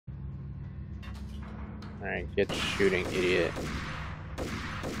Alright, get shooting, idiot.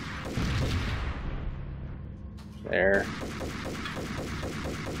 There.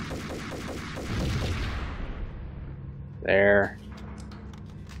 There.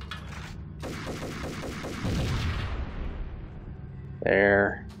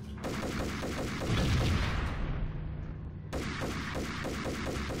 There.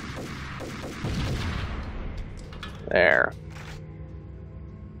 There.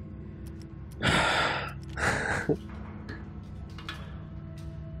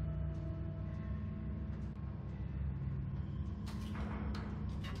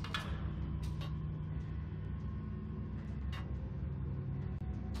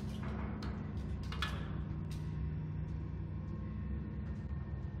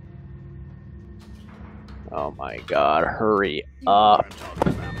 Oh my god, hurry up.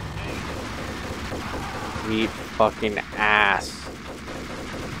 Eat fucking ass.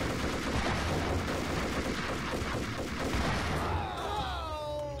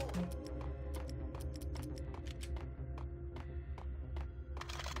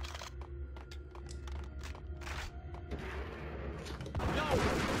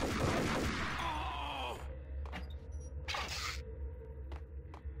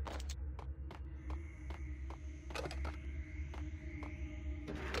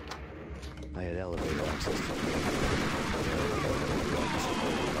 I had elevator access to the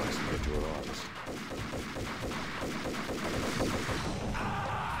get to her office.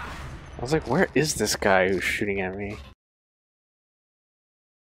 I was like, where is this guy who's shooting at me?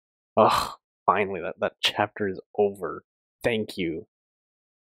 Ugh, finally, that chapter is over. Thank you.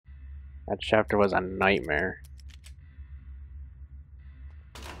 That chapter was a nightmare.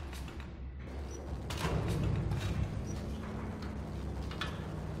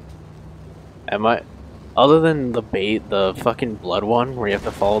 Am I... Other than the fucking blood one, where you have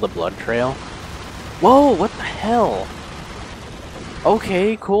to follow the blood trail? Whoa, what the hell?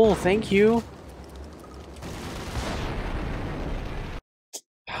 Okay, cool, thank you.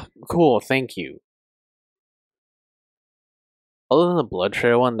 Cool, thank you. Other than the blood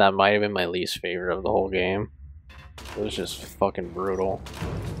trail one, that might have been my least favorite of the whole game. It was just fucking brutal.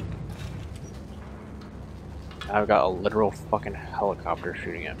 I've got a literal fucking helicopter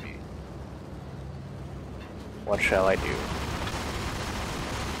shooting at me. What shall I do?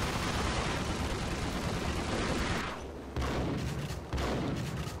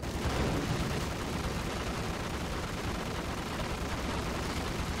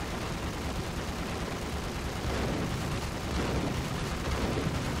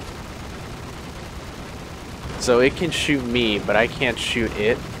 So it can shoot me, but I can't shoot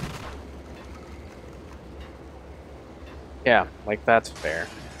it. Yeah, like that's fair.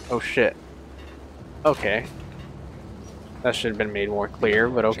 Oh shit. Okay. That should have been made more clear,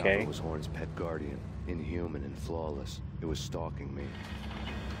 but okay. Chopper was Horn's pet guardian, inhuman and flawless. It was stalking me.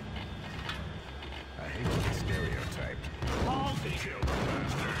 I hate to be stereotyped. All the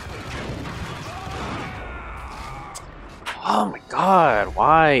Oh my god,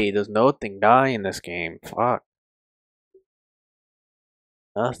 why does nothing die in this game? Fuck.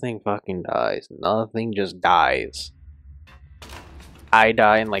 Nothing fucking dies. Nothing just dies. I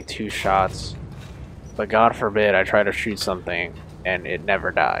die in like 2 shots. But God forbid I try to shoot something and it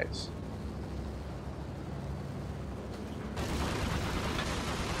never dies.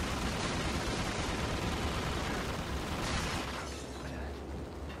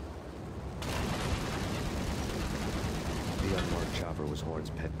 The unmarked chopper was Horn's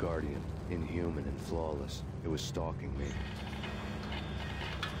pet guardian, inhuman and flawless. It was stalking me.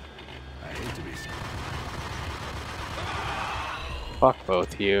 I hate to be... Fuck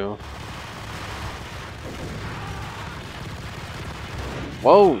both you.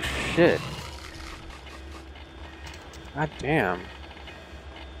 Whoa, shit. God damn.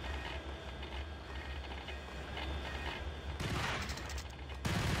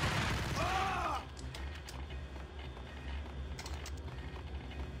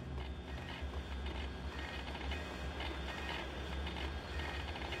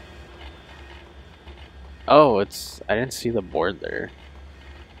 Oh, it's... I didn't see the board there.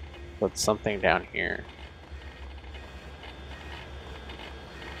 But something down here.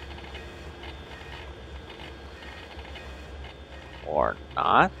 Or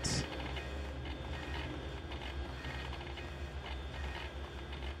not?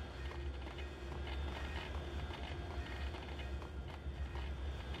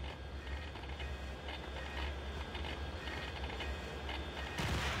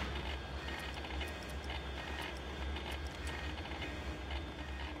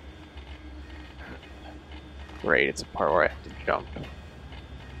 Great, it's a part where I have to jump.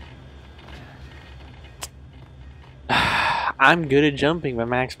 I'm good at jumping, but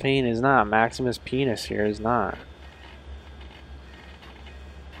Max Payne is not. Maximus Penis here is not.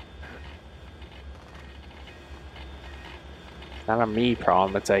 It's not a me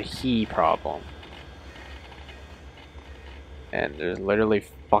problem, it's a he problem. And there's literally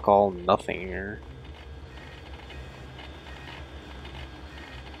fuck all nothing here.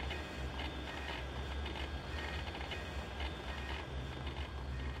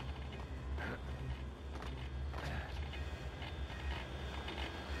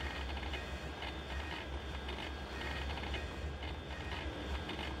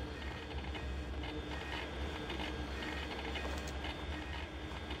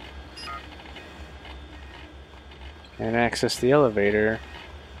 Can't access the elevator.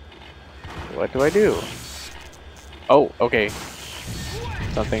 What do I do? Oh, okay.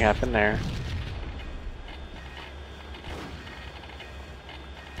 Something happened there.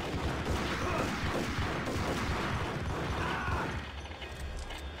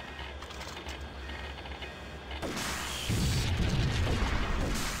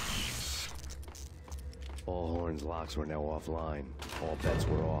 All Horn's locks were now offline. All bets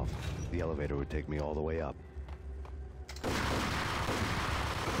were off. The elevator would take me all the way up.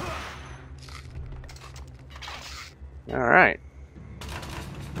 Alright.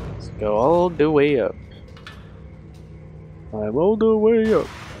 Let's go all the way up. I'm all the way up.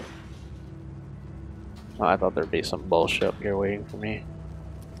 Oh, I thought there'd be some bullshit up here waiting for me.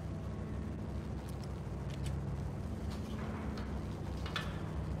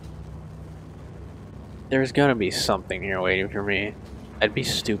 There's gonna be something here waiting for me. I'd be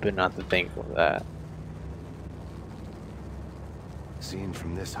stupid not to think of that. Seen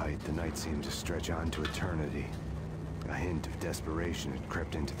from this height, the night seemed to stretch on to eternity. A hint of desperation had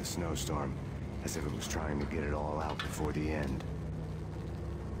crept into the snowstorm, as if it was trying to get it all out before the end.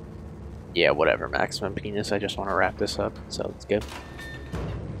 Yeah, whatever, Maximum Penis. I just want to wrap this up, so let's go.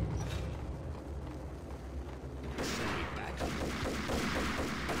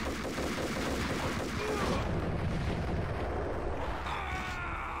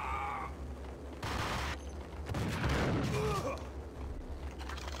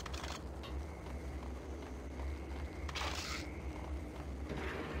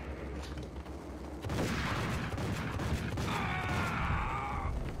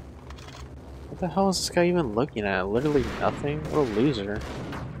 What the hell is this guy even looking at? Literally nothing? What a loser.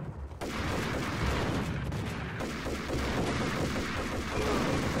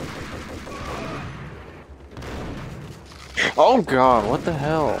 Oh god, what the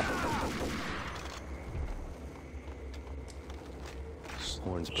hell?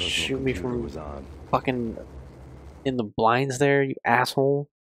 Horn's Shoot me from was on. fucking in the blinds there, you asshole.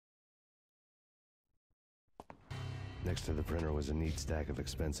 Next to the printer was a neat stack of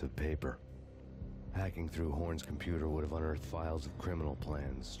expensive paper. Hacking through Horn's computer would have unearthed files of criminal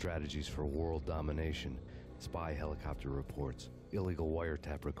plans, strategies for world domination, spy helicopter reports, illegal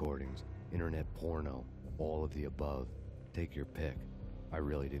wiretap recordings, internet porno, all of the above. Take your pick. I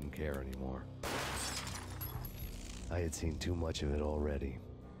really didn't care anymore. I had seen too much of it already.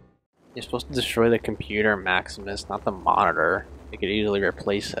 You're supposed to destroy the computer, Maximus, not the monitor. You could easily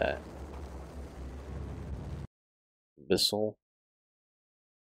replace that. Bissell.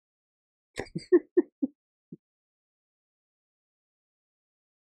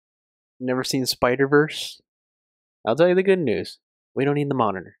 Never seen Spider-Verse? I'll tell you the good news. We don't need the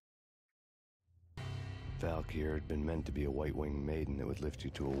monitor. Valkyr had been meant to be a white-winged maiden that would lift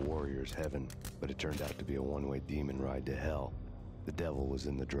you to a warrior's heaven, but it turned out to be a one-way demon ride to hell. The devil was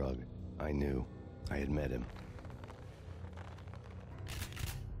in the drug. I knew. I had met him.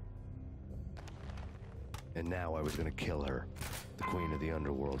 And now I was gonna kill her. The queen of the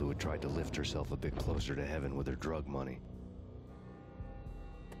underworld who had tried to lift herself a bit closer to heaven with her drug money.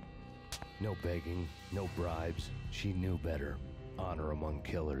 No begging, no bribes. She knew better. Honor among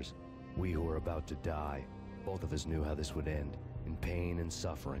killers. We who were about to die. Both of us knew how this would end. In pain and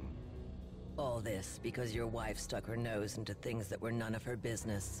suffering. All this because your wife stuck her nose into things that were none of her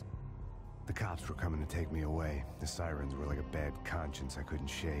business. The cops were coming to take me away. The sirens were like a bad conscience I couldn't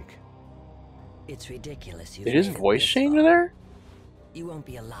shake. It's ridiculous you. Did his voice change there? You won't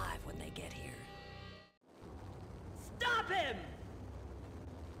be alive when they get here. Stop him!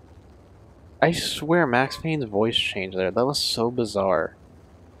 I swear Max Payne's voice changed there. That was so bizarre.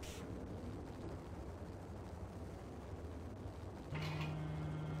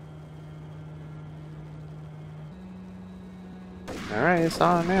 Alright, it's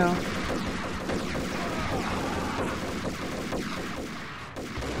on now.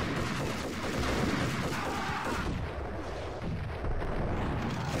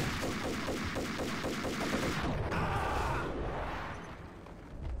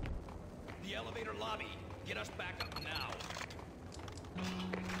 us back up now.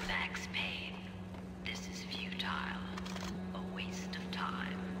 Max Payne, this is futile. A waste of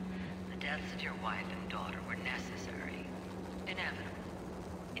time. The deaths of your wife and daughter were necessary. Inevitable.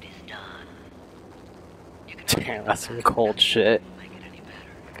 It is done. You can Damn, that's some cold shit. make it any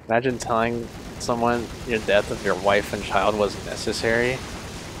better. Imagine telling someone your death of your wife and child was necessary.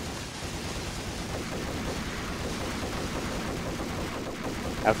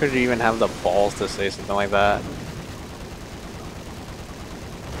 How could you even have the balls to say something like that?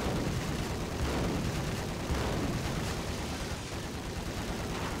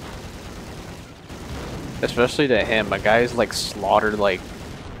 Especially to him, a guy's like slaughtered like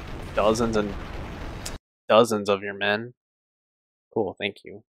dozens and dozens of your men. Cool, thank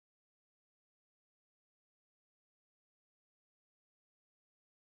you.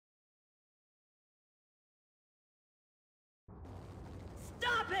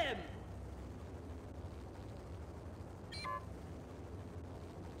 Stop him!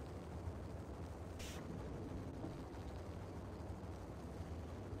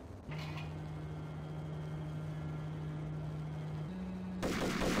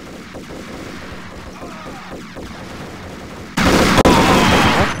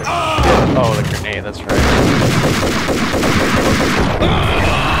 Oh, the grenade, that's right.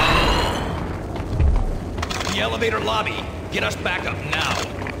 The elevator lobby. Get us back up now.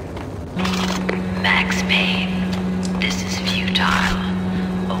 Max Payne, this is futile.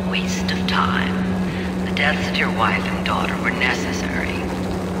 A waste of time. The deaths of your wife and daughter were necessary.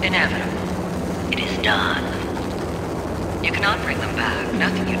 Inevitable. It is done. You cannot bring them back.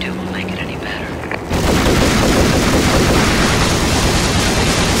 Nothing you do will make it any better.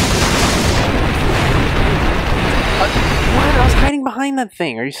 What? I was hiding behind that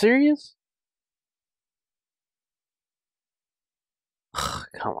thing. Are you serious?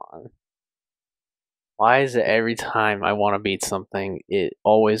 Come on. Why is it every time I want to beat something, it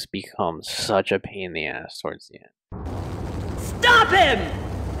always becomes such a pain in the ass towards the end? Stop him!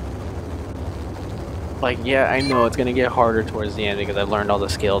 Like, yeah, I know it's gonna get harder towards the end because I learned all the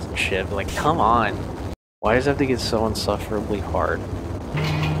skills and shit, but like, come on. Why does it have to get so insufferably hard?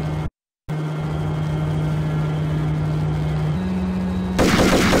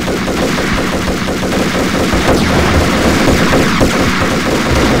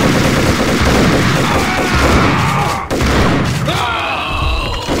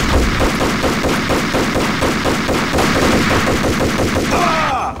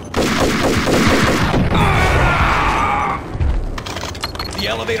 The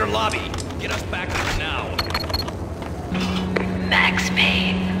elevator lobby. Get us back up now. Max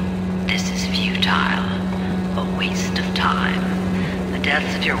Payne, this is futile. A waste of time. The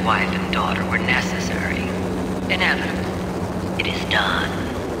deaths of your wife and daughter were necessary. Inevitable. It is done.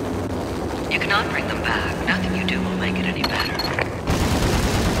 You cannot bring them back. Nothing you do will make it any better.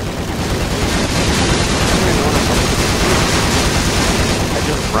 I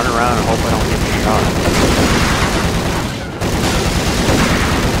just run around and hope I don't get shot.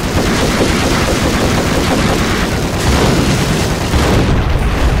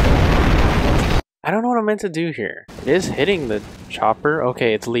 I don't know what I'm meant to do here. It is hitting the chopper.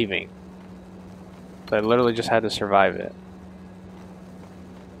 Okay, it's leaving. So I literally just had to survive it.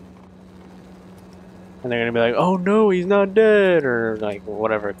 And they're gonna be like, oh no, he's not dead, or like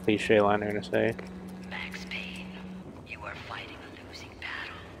whatever cliche line they're gonna say. Max Payne, you are fighting a losing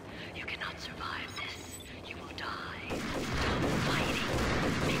battle. You cannot survive this. You will die. Stop fighting.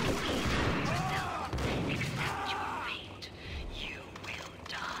 Make it easy for yourself. Accept your fate. You will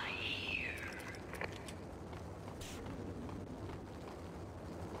die here.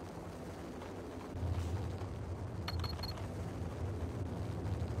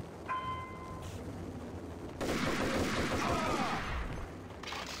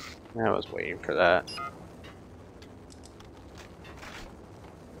 I was waiting for that.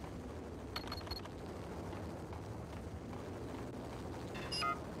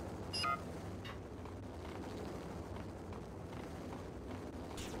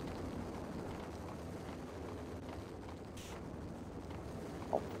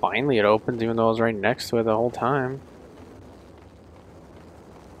 Well, finally it opens, even though I was right next to it the whole time.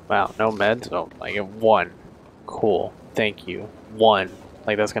 Wow, no meds? Oh, I get one. Cool. Thank you. One.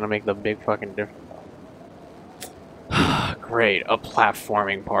 Like, that's gonna make the big fucking difference. Great. A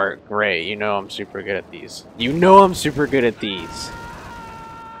platforming part. Great. You know I'm super good at these. You know I'm super good at these.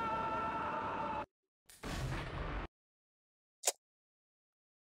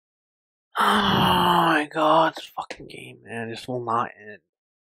 Oh my god, this fucking game, man. This will not end.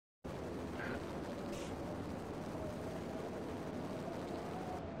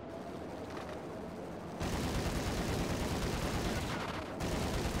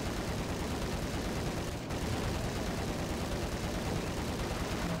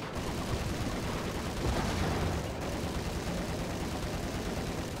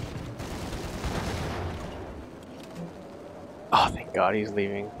 God, he's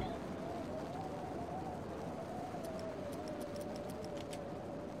leaving.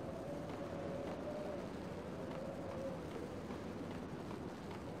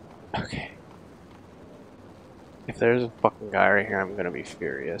 Okay. If there's a fucking guy right here, I'm gonna be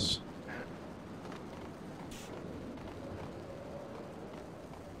furious.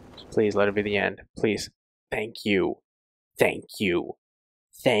 Please let it be the end. Please. Thank you. Thank you.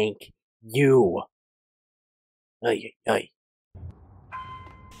 Thank you. Ay, ay.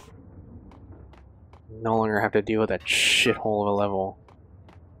 No longer have to deal with that shithole of a level.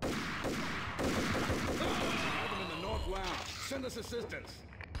 Send us assistance.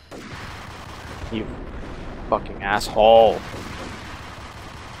 You fucking asshole.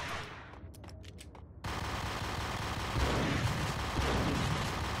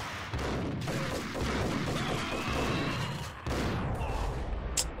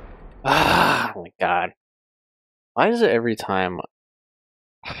 Ah, oh my god. Why is it every time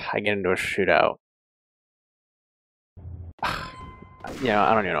I get into a shootout? You know,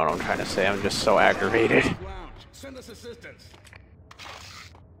 I don't even know what I'm trying to say. I'm just so aggravated. Send us assistance.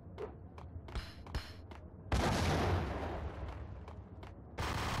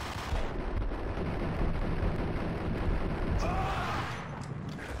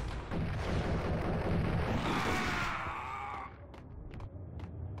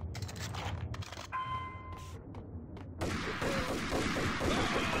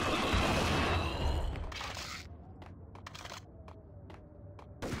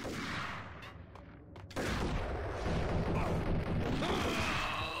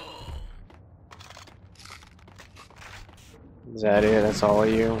 Is that it? That's all of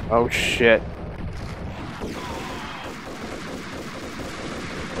you? Oh shit.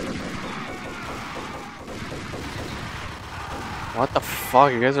 What the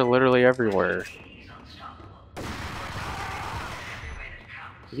fuck? You guys are literally everywhere.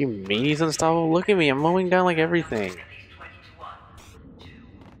 You mean he's unstoppable? Look at me, I'm mowing down like everything.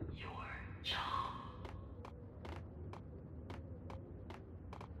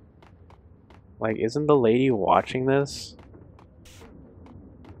 Like, isn't the lady watching this?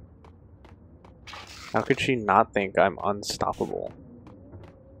 How could she not think I'm unstoppable?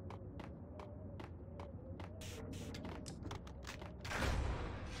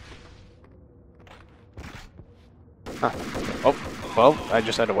 Huh. Oh, well, I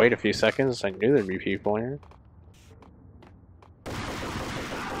just had to wait a few seconds. I knew there'd be people here.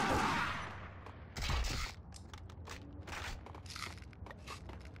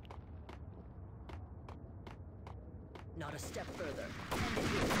 Not a step further.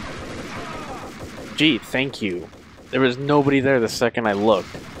 Gee, thank you. There was nobody there the second I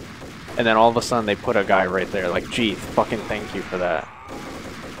looked. And then all of a sudden they put a guy right there. Like, gee, fucking thank you for that.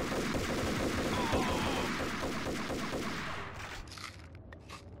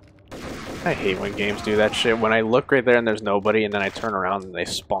 I hate when games do that shit. When I look right there and there's nobody, and then I turn around and they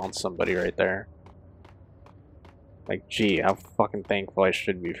spawn somebody right there. Like, gee, how fucking thankful I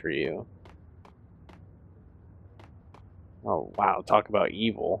should be for you. Oh, wow, talk about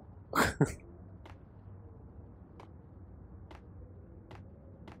evil.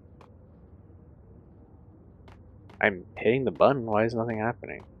 I'm hitting the button, why is nothing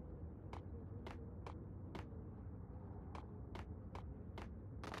happening?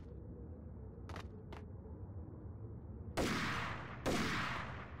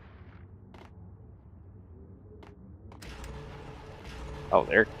 Oh,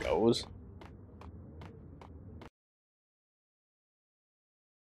 there it goes.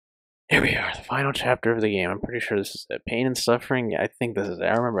 Here we are, the final chapter of the game. I'm pretty sure this is it. Pain and Suffering? I think this is it.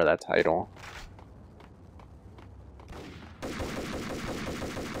 I remember that title.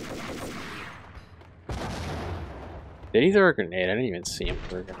 Did he throw a grenade? I didn't even see him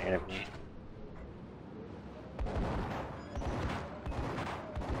throw a grenade at me.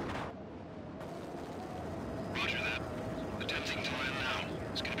 Roger that. Attempting to land now.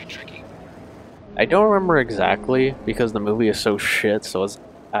 It's gonna be tricky. I don't remember exactly because the movie is so shit, so it's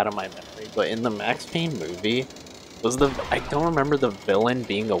out of my memory. But in the Max Payne movie, I don't remember the villain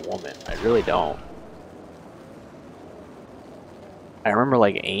being a woman. I really don't. I remember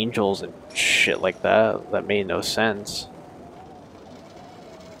like angels and shit like that. That made no sense.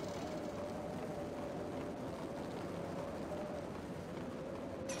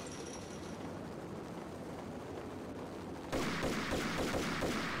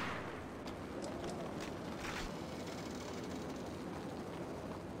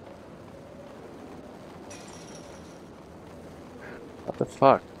 What the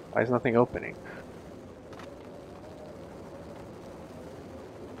fuck? Why is nothing opening?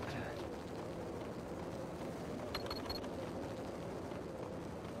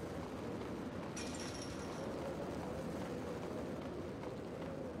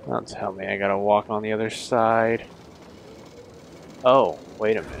 Don't tell me I gotta walk on the other side. Oh,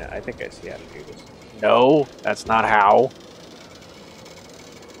 wait a minute. I think I see how to do this. No, that's not how.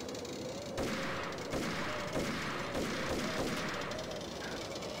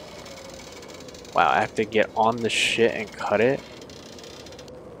 Wow, I have to get on the shit and cut it?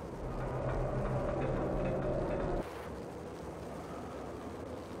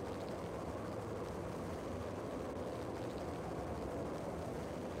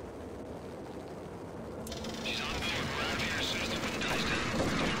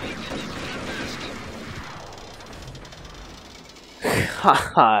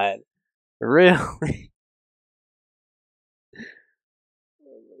 God, really?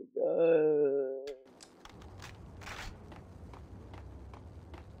 Oh my god.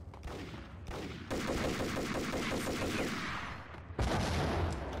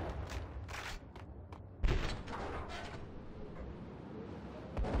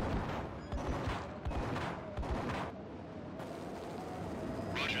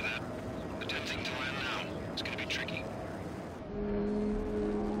 Roger that. Attempting to land now. It's gonna be tricky.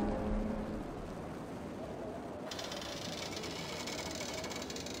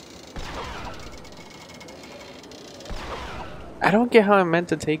 I don't get how I'm meant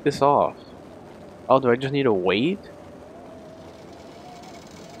to take this off. Oh, do I just need to wait?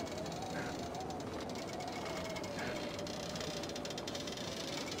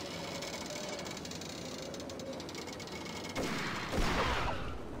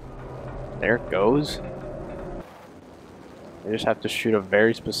 There it goes. I just have to shoot a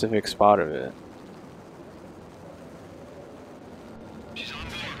very specific spot of it. She's on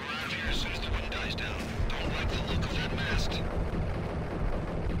board. We're out here as soon as the wind dies down. Don't like the look of that mast.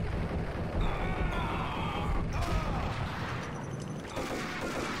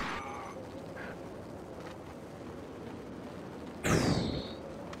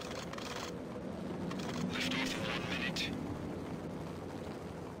 Lift off in 1 minute.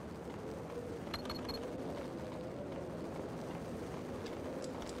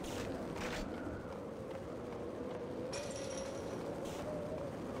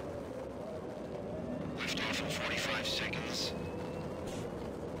 Lift off in 45 seconds.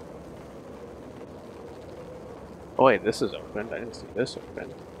 Oh wait, this is open. I didn't see this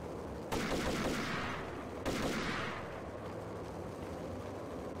open.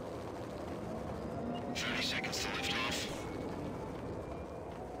 Seconds to lift off.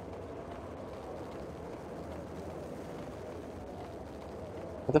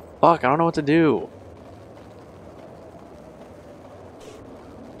 What the fuck? I don't know what to do.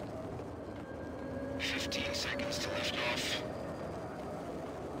 Seconds to lift off.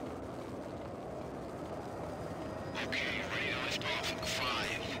 Okay, ready to lift off in 5,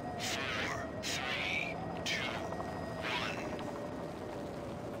 4, 3, 2, 1.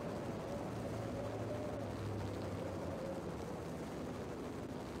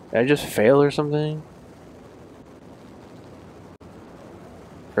 Did I just fail or something?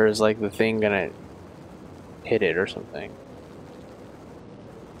 Or is like the thing gonna hit it or something?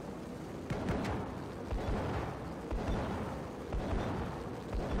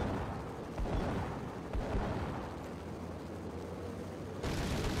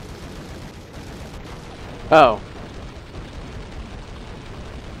 Oh.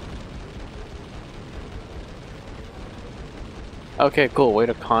 Okay, cool. Way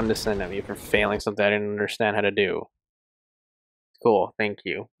to condescend at me for failing something I didn't understand how to do. Cool, thank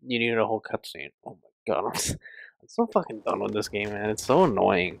you. You needed a whole cutscene. Oh my god, I'm so fucking done with this game, man. It's so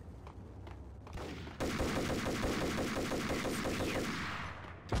annoying.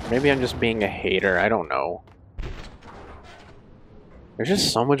 Maybe I'm just being a hater. I don't know. There's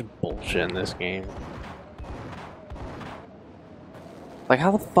just so much bullshit in this game. Like,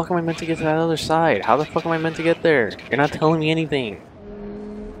 how the fuck am I meant to get to that other side? How the fuck am I meant to get there? You're not telling me anything.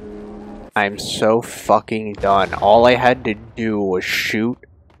 I'm so fucking done. All I had to do was shoot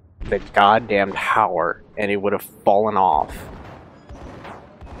the goddamn tower, and it would have fallen off.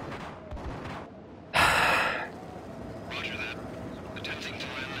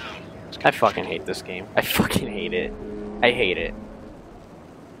 I fucking hate this game. I fucking hate it. I hate it.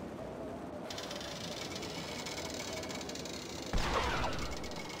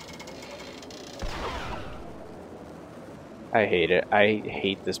 I hate it. I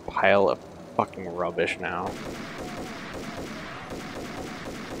hate this pile of fucking rubbish now.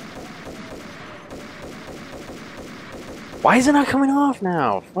 Why is it not coming off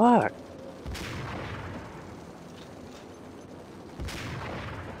now? Fuck.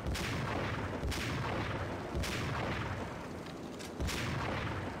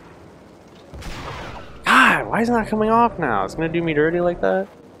 God, why is it not coming off now? It's gonna do me dirty like that?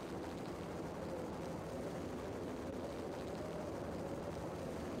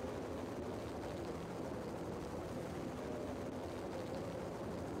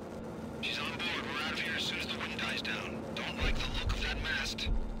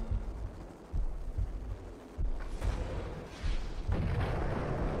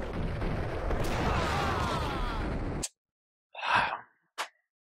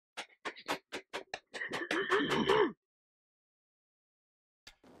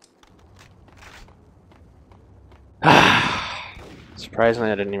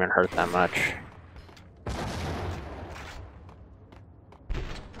 Surprisingly, it didn't even hurt that much.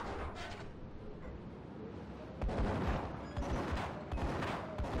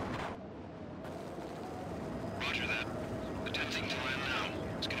 Roger that. Attempting to land now.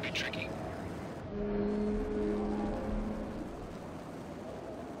 It's gonna be tricky.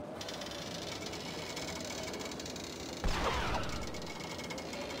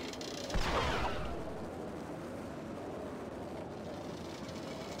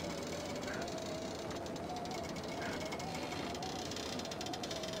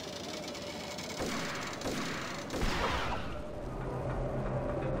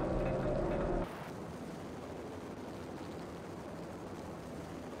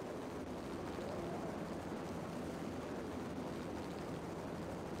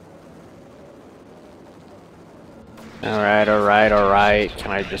 Alright.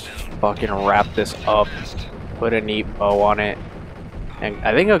 Can I just fucking wrap this up? Put a neat bow on it. And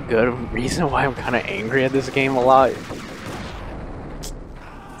I think a good reason why I'm kind of angry at this game a lot.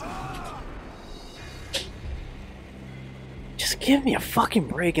 Just give me a fucking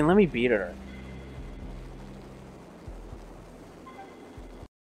break and let me beat her.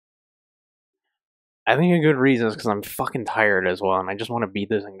 I think a good reason is because I'm fucking tired as well and I just want to beat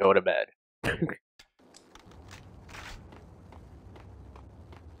this and go to bed.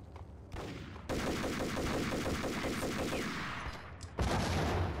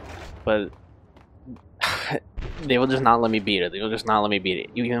 But they will just not let me beat it. They will just not let me beat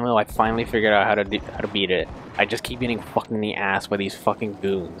it. Even though I finally figured out how to beat it, I just keep getting fucking in the ass by these fucking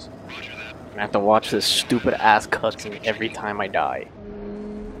goons. And I have to watch this stupid ass cutscene every time I die.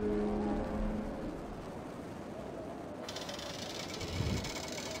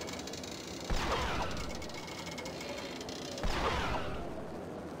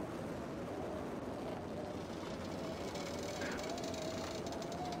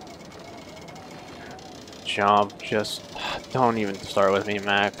 Jump, just don't even start with me,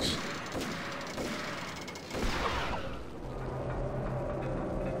 Max.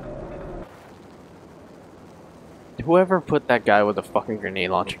 Whoever put that guy with a fucking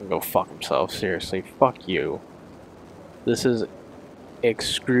grenade launcher can go fuck himself, seriously, fuck you. This is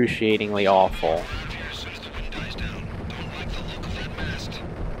excruciatingly awful.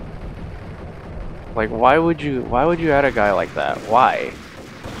 Like, why would you add a guy like that? Why?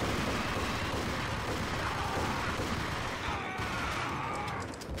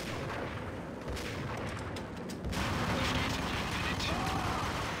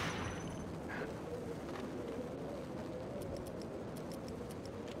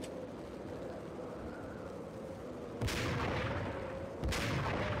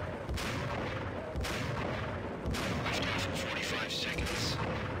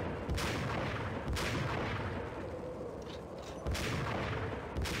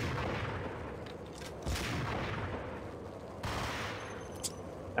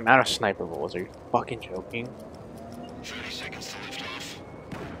 I'm out of sniper bullets. Are you fucking joking? 30 seconds to lift off.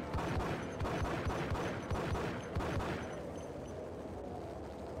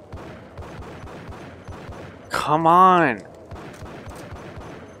 Come on!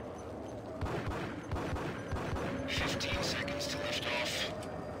 15 seconds to lift off.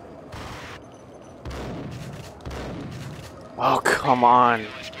 Oh, come on.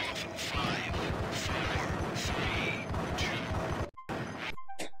 Lift off in 5, 4, 3, 2.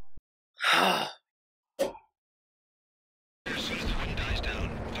 As soon as the wind dies down,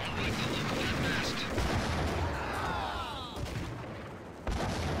 don't like the look of that mast.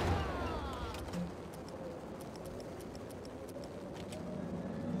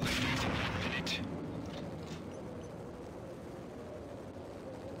 Lift off in 1 minute.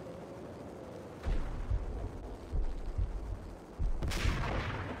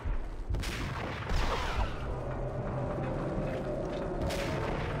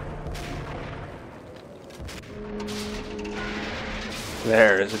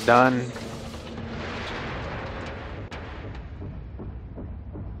 There, is it done?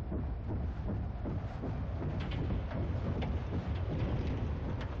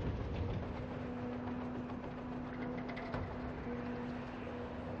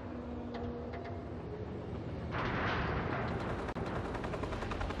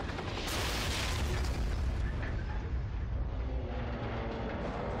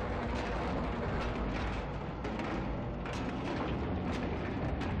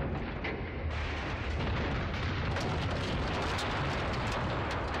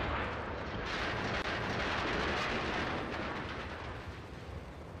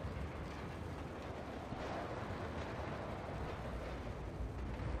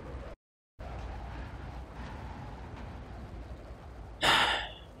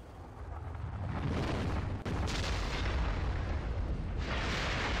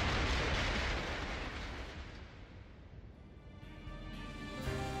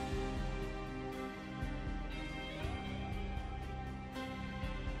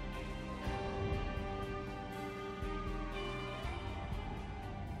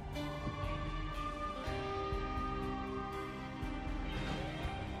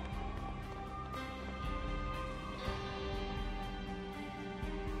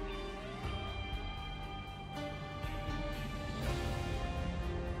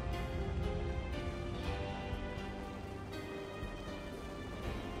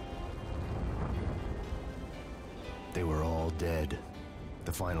 They were all dead.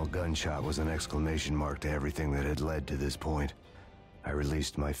 The final gunshot was an exclamation mark to everything that had led to this point. I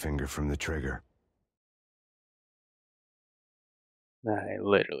released my finger from the trigger. I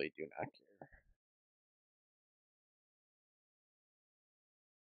literally do not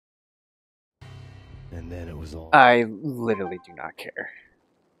care. And then it was all... I literally do not care.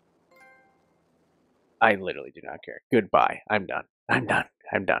 I literally do not care. Goodbye. I'm done. I'm done.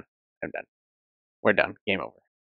 I'm done. I'm done. We're done. Game over.